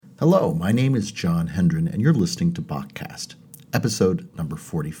Hello, my name is John Hendren, and you're listening to Bachcast, episode number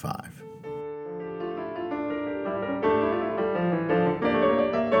 45.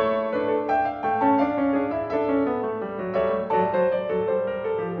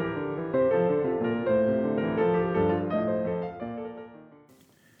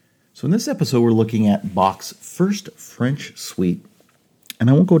 So in this episode, we're looking at Bach's first French suite, and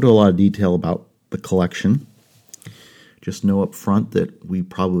I won't go into a lot of detail about the collection. Just know up front that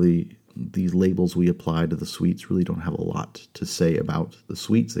these labels we apply to the suites really don't have a lot to say about the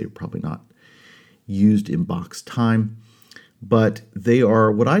suites. They're probably not used in Bach's time, but they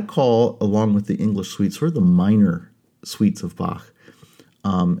are what I call, along with the English suites, sort of the minor suites of Bach.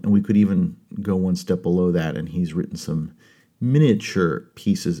 And we could even go one step below that, and he's written some miniature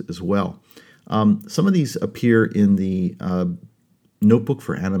pieces as well. Some of these appear in the Notebook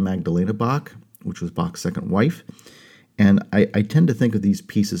for Anna Magdalena Bach, which was Bach's second wife. And I tend to think of these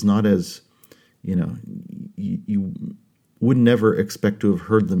pieces not as, you would never expect to have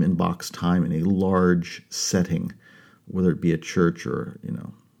heard them in Bach's time in a large setting, whether it be a church or,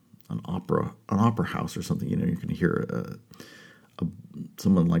 an opera house or something. You can hear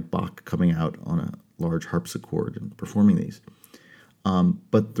someone like Bach coming out on a large harpsichord and performing these.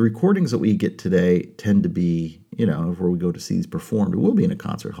 But the recordings that we get today tend to be, where we go to see these performed, it will be in a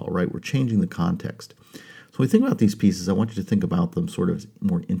concert hall, right? We're changing the context. So when we think about these pieces, I want you to think about them sort of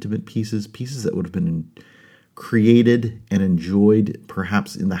more intimate pieces that would have been created and enjoyed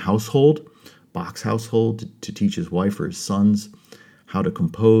perhaps in the household, Bach's household, to teach his wife or his sons how to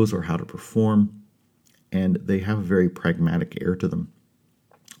compose or how to perform. And they have a very pragmatic air to them.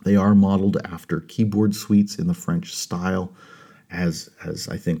 They are modeled after keyboard suites in the French style, as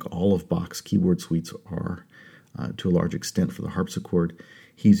I think all of Bach's keyboard suites are to a large extent for the harpsichord.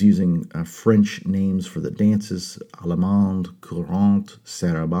 He's using French names for the dances: allemande, courante,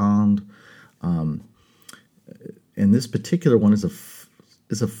 sarabande. And this particular one is a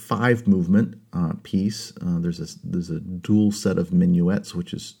 5-movement piece. There's a dual set of minuets,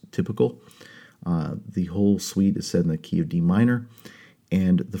 which is typical. The whole suite is set in the key of D minor.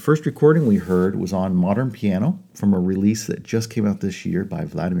 And the first recording we heard was on modern piano from a release that just came out this year by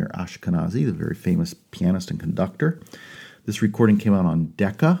Vladimir Ashkenazy, the very famous pianist and conductor. This recording came out on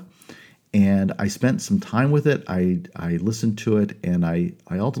Decca, and I spent some time with it. I listened to it, and I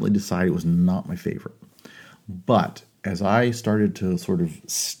ultimately decided it was not my favorite. But as I started to sort of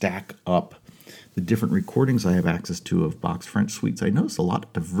stack up the different recordings I have access to of Bach's French suites, I noticed a lot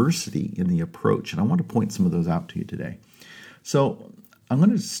of diversity in the approach, and I want to point some of those out to you today. So I'm going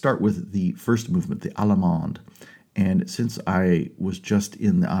to start with the first movement, the allemande. And since I was just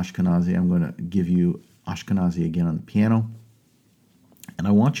in the Ashkenazy, I'm going to give you Ashkenazy again on the piano. And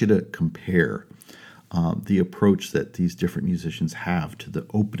I want you to compare the approach that these different musicians have to the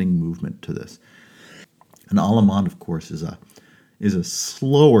opening movement to this. An allemande, of course, is a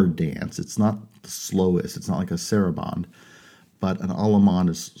slower dance. It's not the slowest. It's not like a sarabande. But an allemande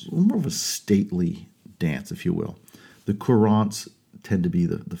is more of a stately dance, if you will. The courantes tend to be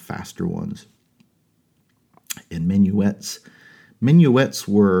the faster ones. And minuets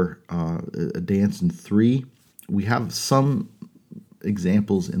were a dance in 3. We have some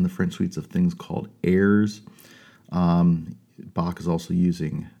examples in the French suites of things called airs. Bach is also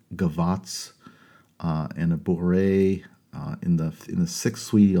using gavottes and a bourrée. In the 6th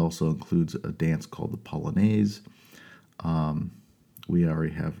suite, he also includes a dance called the polonaise. We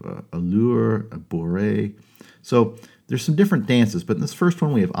already have a allure, a bourrée. So there's some different dances, but in this first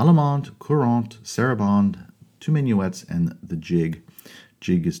one we have allemande, courante, sarabande, 2 minuets, and the jig.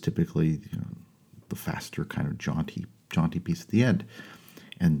 Jig is typically the faster kind of jaunty piece at the end.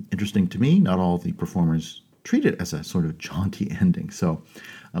 And interesting to me, not all the performers treat it as a sort of jaunty ending. So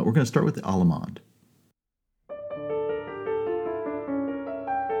we're going to start with the allemande.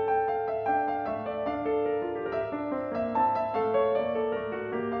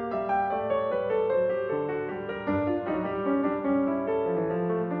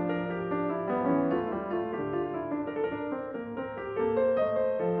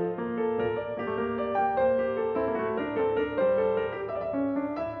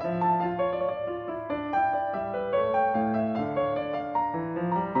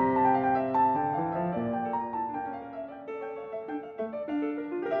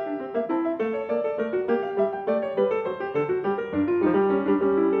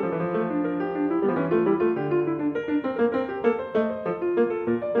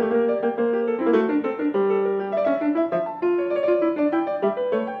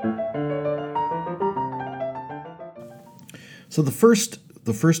 So the first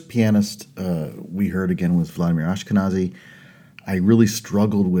pianist we heard again was Vladimir Ashkenazy. I really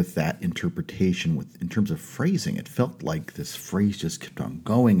struggled with that interpretation in terms of phrasing. It felt like this phrase just kept on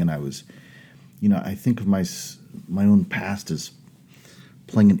going, and I was, I think of my own past as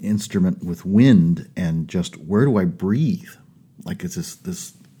playing an instrument with wind, and just where do I breathe? Like it's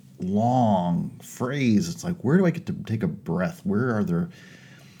this long phrase. It's like, where do I get to take a breath? Where are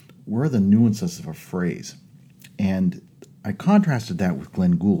the nuances of a phrase? And I contrasted that with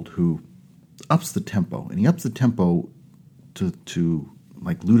Glenn Gould, who ups the tempo, and he ups the tempo to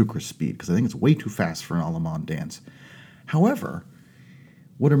like ludicrous speed, because I think it's way too fast for an Allemande dance. However,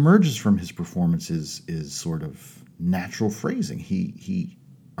 what emerges from his performance is sort of natural phrasing. He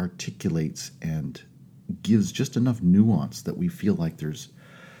articulates and gives just enough nuance that we feel like there's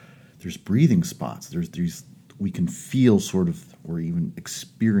breathing spots. We can feel sort of, or even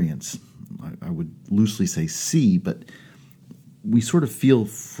experience, I would loosely say see, but we sort of feel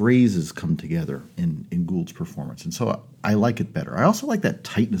phrases come together in Gould's performance, and so I like it better. I also like that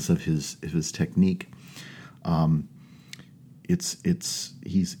tightness of his technique.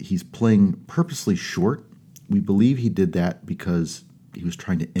 He's playing purposely short. We believe he did that because he was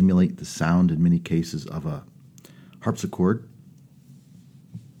trying to emulate the sound in many cases of a harpsichord.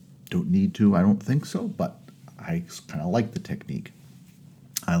 Don't need to, I don't think so, but I kind of like the technique.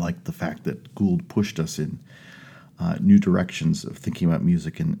 I like the fact that Gould pushed us in new directions of thinking about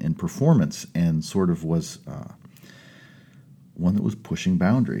music and performance, and sort of was one that was pushing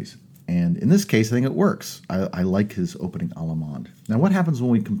boundaries. And in this case, I think it works. I like his opening Allemande. Now, what happens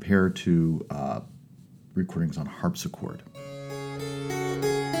when we compare to recordings on harpsichord?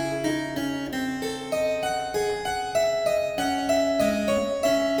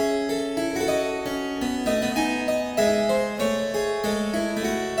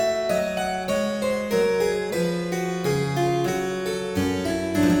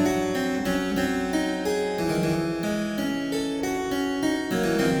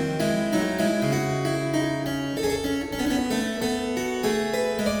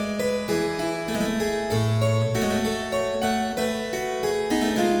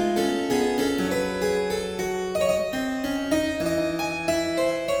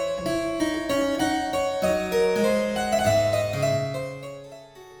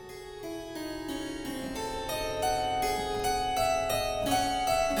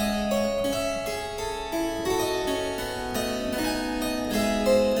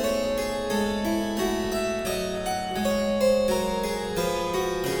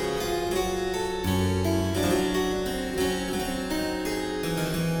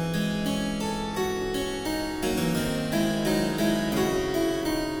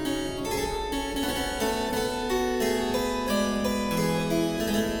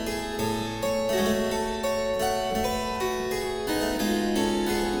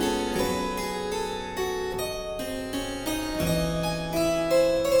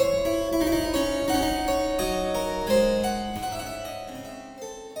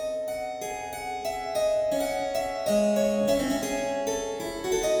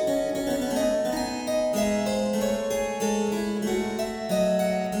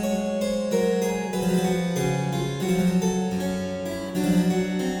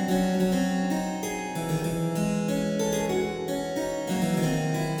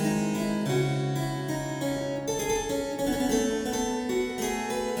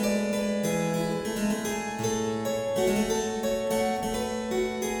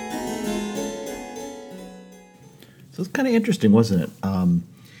 So it's kind of interesting, wasn't it?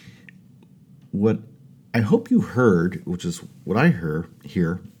 What I hope you heard, which is what I hear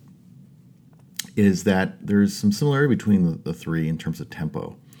here, is that there's some similarity between the three in terms of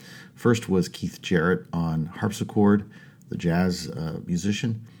tempo. First was Keith Jarrett on harpsichord, the jazz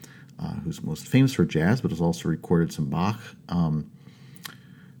musician, who's most famous for jazz, but has also recorded some Bach.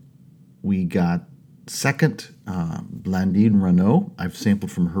 We got second, Blandine Renaud. I've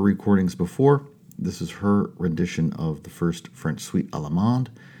sampled from her recordings before. This is her rendition of the first French suite Allemande,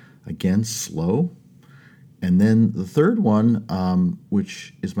 again slow. And then the third one,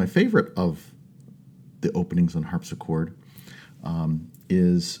 which is my favorite of the openings on harpsichord,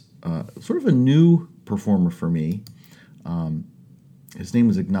 is sort of a new performer for me. His name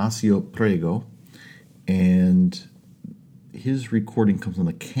is Ignacio Prego, and his recording comes on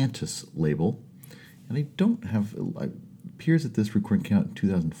the Cantus label. And I don't have, it appears that this recording came out in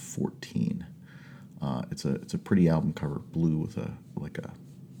 2014. It's a pretty album cover, blue with a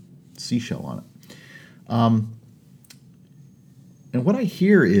seashell on it. And what I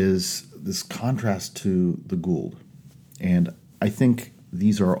hear is this contrast to the Gould, and I think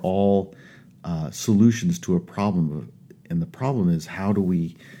these are all solutions to a problem. And the problem is, how do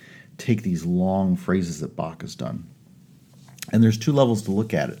we take these long phrases that Bach has done And there's two levels to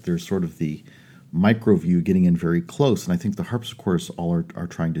look at it. There's sort of the micro view, getting in very close, and I think the harpsichordists all are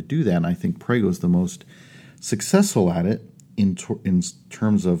trying to do that, and I think Prego is the most successful at it in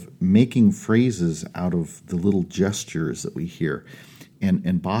terms of making phrases out of the little gestures that we hear.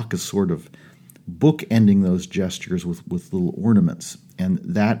 And Bach is sort of bookending those gestures with little ornaments. And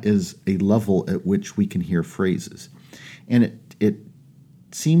that is a level at which we can hear phrases. And it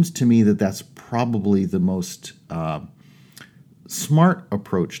seems to me that that's probably the most smart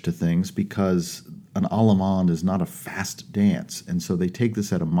approach to things, because an allemande is not a fast dance. And so they take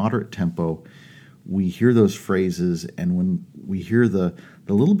this at a moderate tempo. We hear those phrases, and when we hear the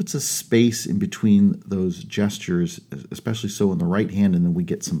little bits of space in between those gestures, especially so in the right hand, and then we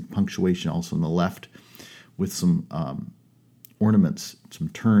get some punctuation also in the left with some ornaments, some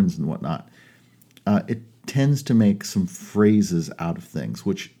turns and whatnot, it tends to make some phrases out of things,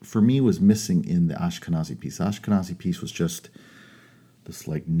 which for me was missing in the Ashkenazi piece. The Ashkenazi piece was just this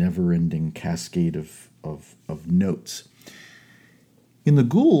like never-ending cascade of notes. In the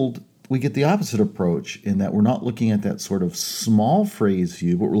Gould, we get the opposite approach in that we're not looking at that sort of small phrase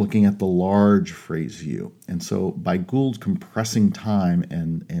view, but we're looking at the large phrase view. And so by Gould compressing time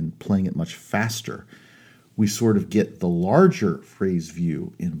and playing it much faster, we sort of get the larger phrase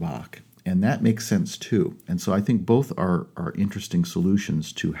view in Bach. And that makes sense too. And so I think both are interesting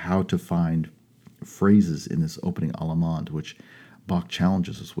solutions to how to find phrases in this opening allemande, which Bach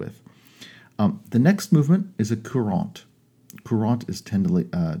challenges us with. The next movement is a courante. Courante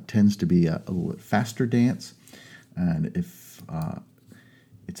tends to be a little bit faster dance, and if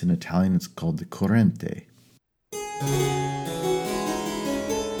it's in Italian, it's called the corrente.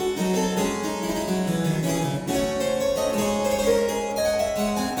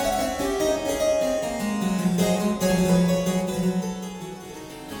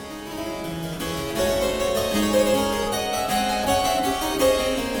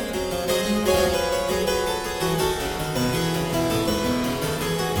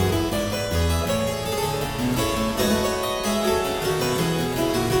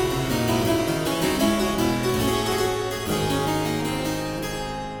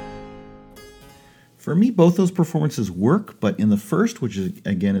 For me, both those performances work, but in the first, which is,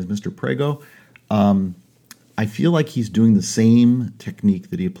 again, is Mr. Prego, I feel like he's doing the same technique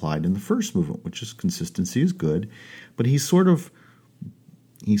that he applied in the first movement, which is consistency is good, but he's sort of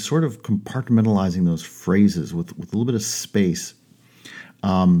compartmentalizing those phrases with a little bit of space,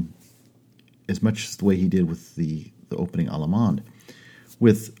 as much as the way he did with the opening allemande.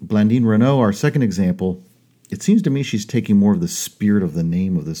 With Blandine Renaud, our second example, it seems to me she's taking more of the spirit of the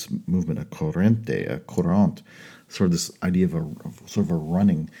name of this movement, a corrente, a courante, sort of this idea of a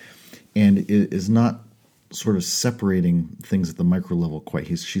running, and it is not sort of separating things at the micro level quite.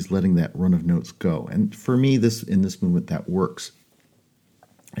 She's letting that run of notes go, and for me, in this movement, that works.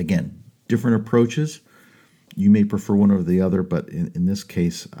 Again, different approaches. You may prefer one over the other, but in this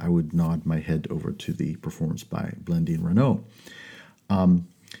case, I would nod my head over to the performance by Blandine Renaud. The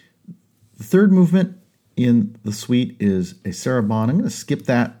third movement in the suite is a sarabande. I'm going to skip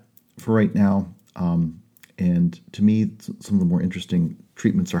that for right now. And to me, some of the more interesting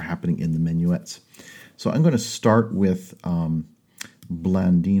treatments are happening in the minuets. So I'm going to start with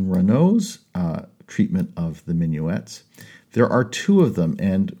Blandine Renaud's treatment of the minuets. There are two of them,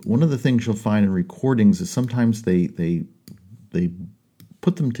 and one of the things you'll find in recordings is sometimes they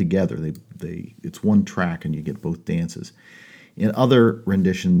put them together. It's one track, and you get both dances. In other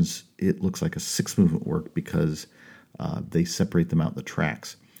renditions, it looks like a six-movement work because they separate them out in the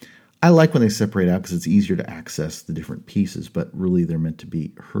tracks. I like when they separate out because it's easier to access the different pieces, but really they're meant to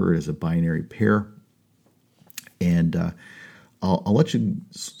be heard as a binary pair. And I'll let you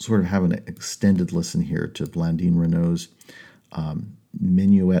sort of have an extended listen here to Blandine Renaud's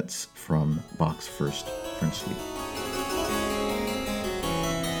minuets from Bach's first French Suite.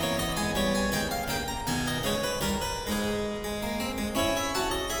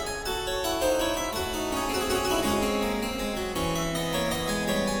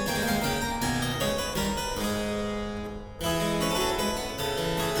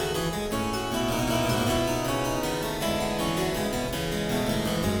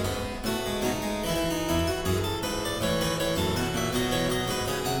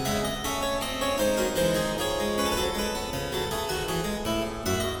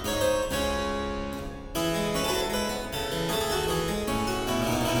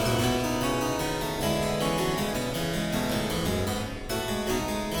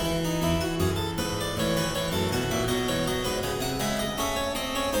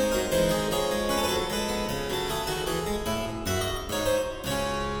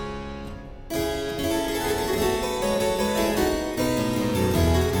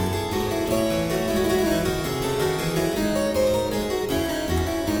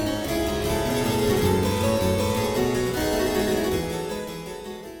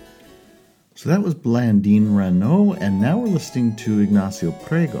 So that was Blandine Renaud, and now we're listening to Ignacio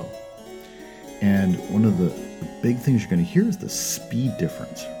Prego. And one of the big things you're going to hear is the speed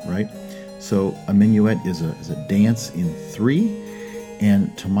difference, right? So a minuet is a dance in 3,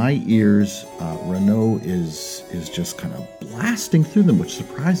 and to my ears, Renaud is just kind of blasting through them, which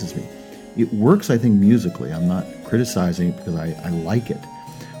surprises me. It works, I think, musically. I'm not criticizing it because I like it,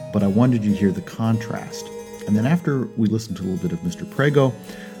 but I wanted you to hear the contrast. And then after we listen to a little bit of Mr. Prego,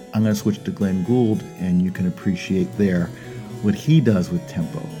 I'm going to switch to Glenn Gould, and you can appreciate there what he does with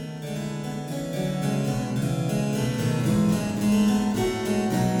tempo.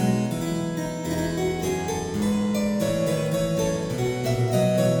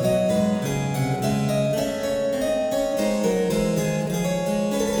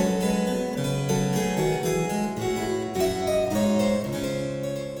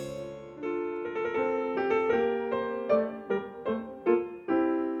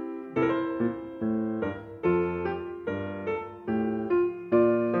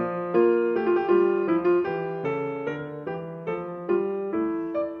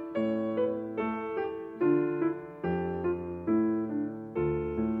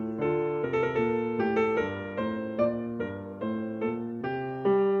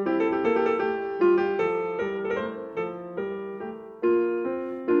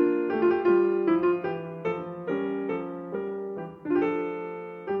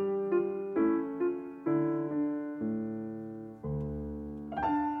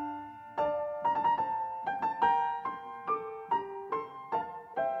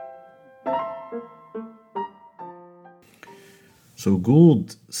 So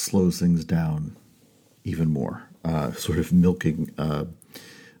Gould slows things down even more, sort of milking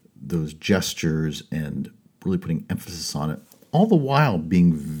those gestures and really putting emphasis on it, all the while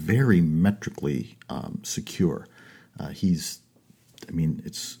being very metrically secure. It's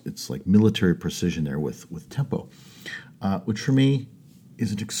like military precision there with tempo, which for me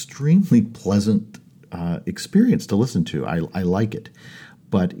is an extremely pleasant experience to listen to. I like it,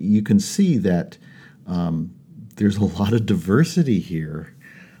 but you can see that there's a lot of diversity here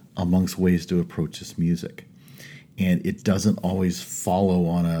amongst ways to approach this music. And it doesn't always follow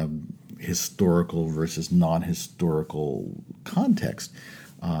on a historical versus non-historical context.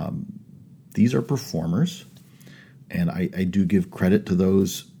 These are performers, and I do give credit to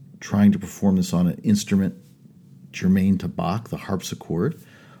those trying to perform this on an instrument germane to Bach, the harpsichord,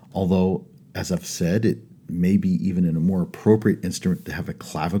 although, as I've said, it may be even in a more appropriate instrument to have a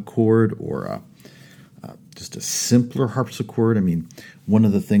clavichord or just a simpler harpsichord. I mean, one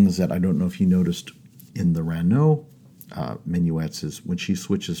of the things that I don't know if you noticed in the Renaud minuets is when she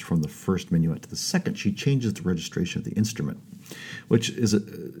switches from the first minuet to the second, she changes the registration of the instrument, which is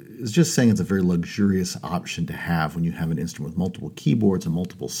just saying it's a very luxurious option to have when you have an instrument with multiple keyboards and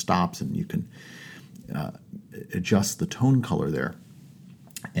multiple stops, and you can adjust the tone color there.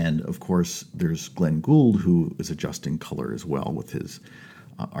 And, of course, there's Glenn Gould, who is adjusting color as well with his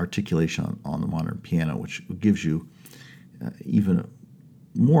articulation on the modern piano, which gives you even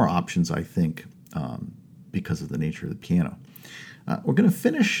more options, I think, because of the nature of the piano. We're going to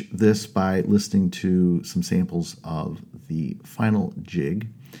finish this by listening to some samples of the final jig.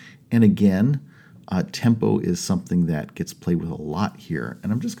 And again, tempo is something that gets played with a lot here.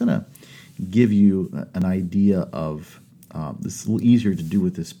 And I'm just going to give you an idea of this is a little easier to do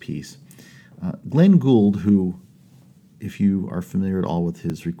with this piece. Glenn Gould, who, if you are familiar at all with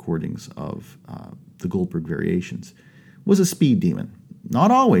his recordings of the Goldberg Variations, was a speed demon. Not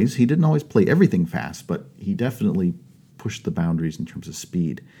always. He didn't always play everything fast, but he definitely pushed the boundaries in terms of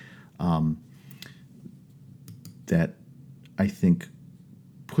speed. That, I think,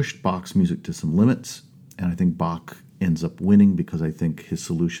 pushed Bach's music to some limits, and I think Bach ends up winning because I think his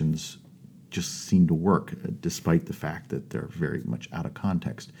solutions just seem to work, despite the fact that they're very much out of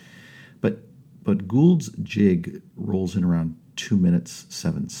context. But Gould's jig rolls in around 2 minutes,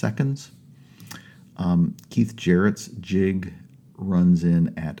 7 seconds. Keith Jarrett's jig runs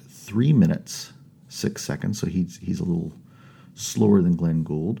in at 3 minutes, 6 seconds, so he's a little slower than Glenn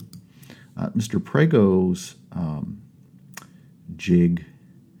Gould. Mr. Prego's jig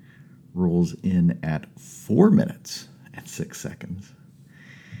rolls in at 4 minutes and 6 seconds.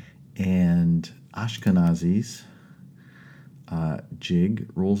 And Ashkenazy's jig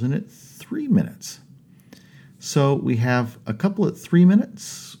rolls in at 3 minutes. So we have a couple at 3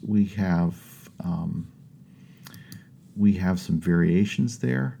 minutes. We have some variations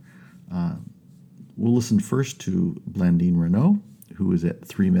there. We'll listen first to Blandine Renaud, who is at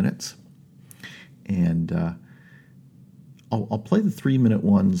 3 minutes. And I'll play the 3 minute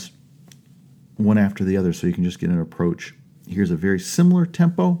ones one after the other so you can just get an approach. Here's a very similar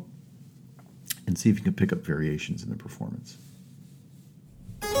tempo, and see if you can pick up variations in the performance.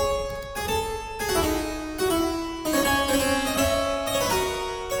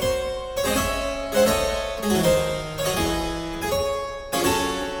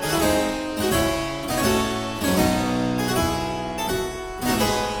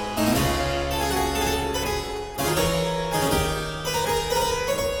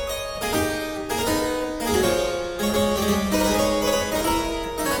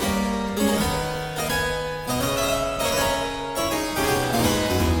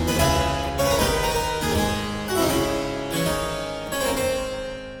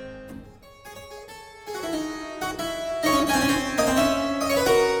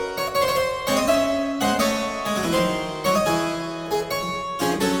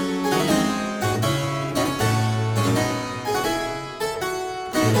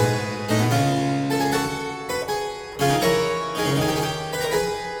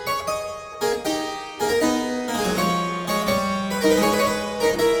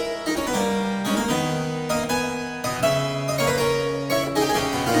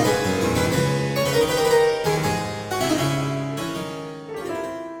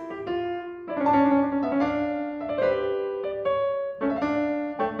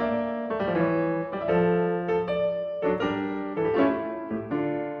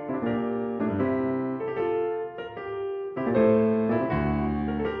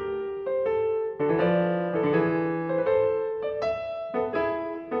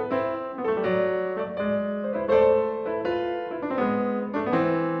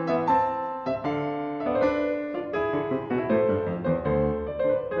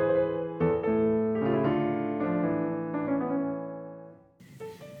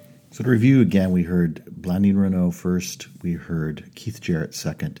 So to review again, we heard Blandine Renaud first, we heard Keith Jarrett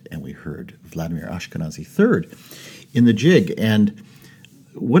second, and we heard Vladimir Ashkenazy third in the jig. And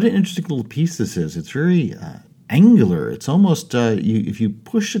what an interesting little piece this is. It's very angular. It's almost, if you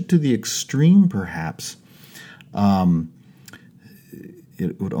push it to the extreme, perhaps, it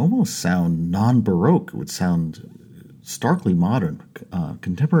would almost sound non-Baroque. It would sound starkly modern,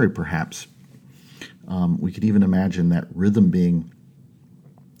 contemporary, perhaps. We could even imagine that rhythm being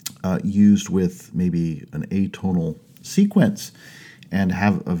used with maybe an atonal sequence and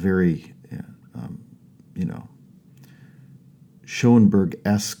have a very,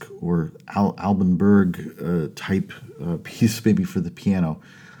 Schoenberg-esque or Alban Berg type piece maybe for the piano,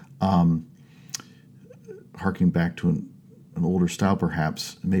 harking back to an older style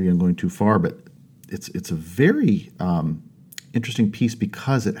perhaps. Maybe I'm going too far, but it's a very interesting piece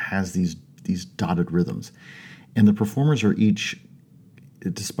because it has these dotted rhythms. And the performers are each,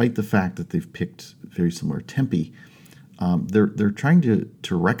 despite the fact that they've picked very similar tempi, they're trying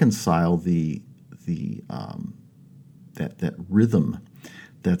to reconcile that rhythm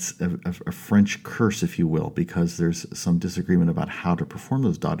that's a French curse, if you will, because there's some disagreement about how to perform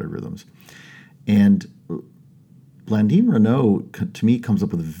those dotted rhythms. And Blandine Renaud, to me, comes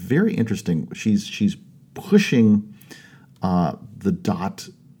up with a very interesting. She's pushing the dot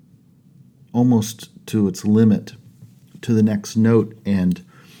almost to its limit, to the next note, and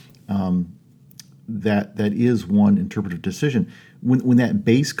that is one interpretive decision. When that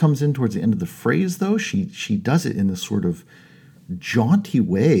bass comes in towards the end of the phrase, though, she does it in this sort of jaunty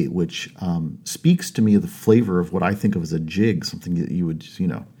way, which speaks to me of the flavor of what I think of as a jig, something that you would,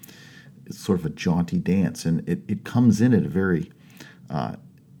 it's sort of a jaunty dance, and it comes in at a very in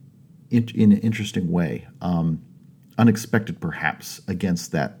an interesting way, unexpected perhaps,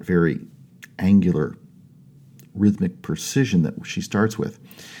 against that very angular rhythmic precision that she starts with.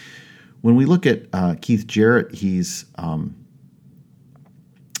 When we look at Keith Jarrett, he's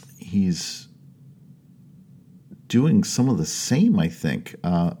doing some of the same, I think.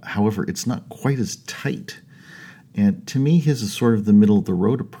 However, it's not quite as tight. And to me, his is sort of the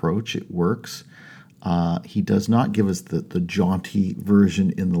middle-of-the-road approach. It works. He does not give us the jaunty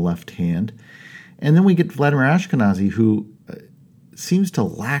version in the left hand. And then we get Vladimir Ashkenazy, who seems to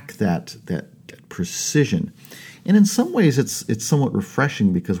lack that precision. And in some ways, it's somewhat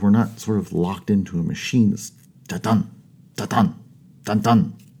refreshing because we're not sort of locked into a machine. It's da-dun, da-dun,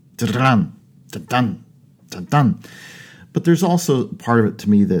 dun-dun, da-dun, da-dun, da-dun. But there's also part of it to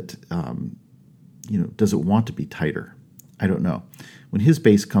me that, does it want to be tighter? I don't know. When his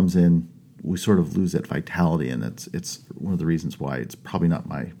bass comes in, we sort of lose that vitality, and it's one of the reasons why it's probably not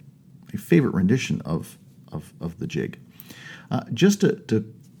my favorite rendition of the jig. Just to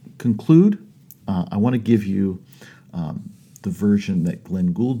conclude, I want to give you the version that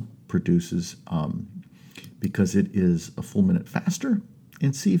Glenn Gould produces because it is a full minute faster,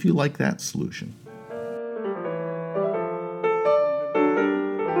 and see if you like that solution.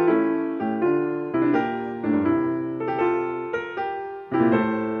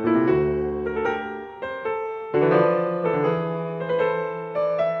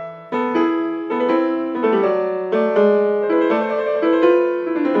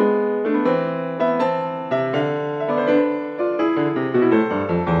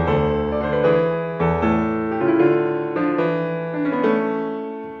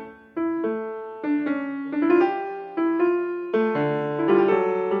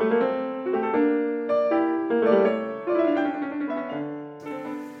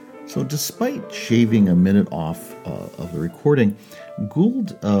 So despite shaving a minute off of the recording,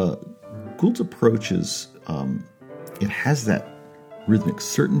 Gould's approach is, it has that rhythmic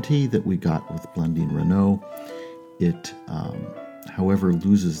certainty that we got with Blandine Renault. It, however,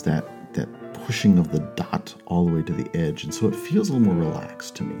 loses that pushing of the dot all the way to the edge, and so it feels a little more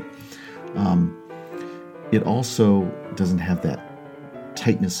relaxed to me. It also doesn't have that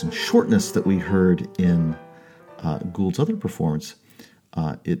tightness and shortness that we heard in Gould's other performance.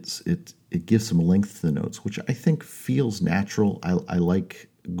 It gives some length to the notes, which I think feels natural. I like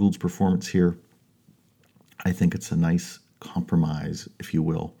Gould's performance here. I think it's a nice compromise, if you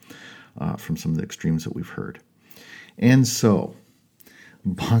will, from some of the extremes that we've heard. And so,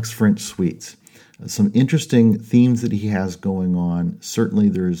 Bach's French Suites. Some interesting themes that he has going on. Certainly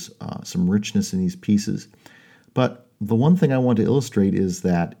there's some richness in these pieces. But the one thing I want to illustrate is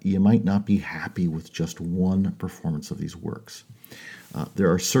that you might not be happy with just one performance of these works.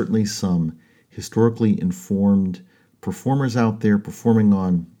 There are certainly some historically informed performers out there performing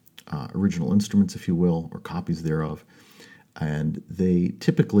on original instruments, if you will, or copies thereof. And they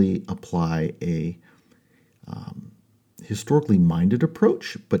typically apply a historically minded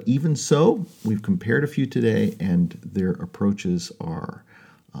approach, but even so, we've compared a few today, and their approaches are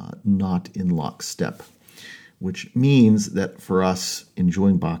not in lockstep, which means that for us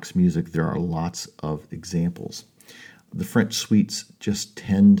enjoying Bach's music, there are lots of examples. The French suites just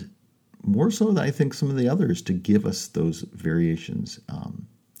tend, more so than I think some of the others, to give us those variations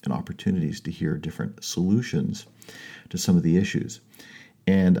and opportunities to hear different solutions to some of the issues.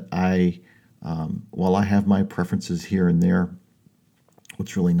 And while I have my preferences here and there,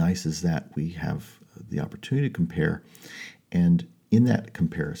 what's really nice is that we have the opportunity to compare. And in that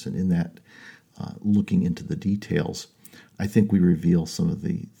comparison, in that looking into the details, I think we reveal some of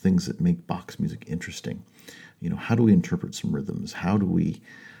the things that make Bach's music interesting. How do we interpret some rhythms? How do we,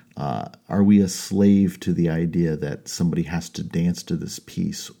 are we a slave to the idea that somebody has to dance to this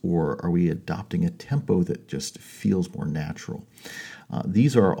piece, or are we adopting a tempo that just feels more natural?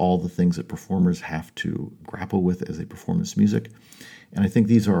 These are all the things that performers have to grapple with as they perform this music. And I think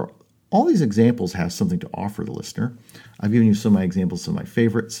all these examples have something to offer the listener. I've given you some of my examples, some of my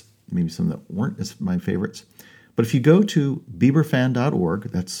favorites, maybe some that weren't as my favorites. But if you go to bieberfan.org,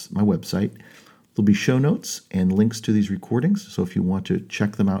 that's my website, there'll be show notes and links to these recordings. So if you want to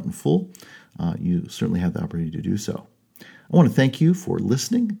check them out in full, you certainly have the opportunity to do so. I want to thank you for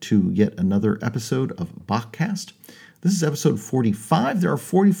listening to yet another episode of Bachcast. This is episode 45. There are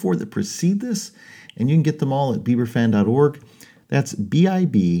 44 that precede this, and you can get them all at bieberfan.org. That's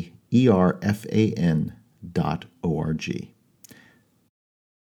BIBERFAN.org.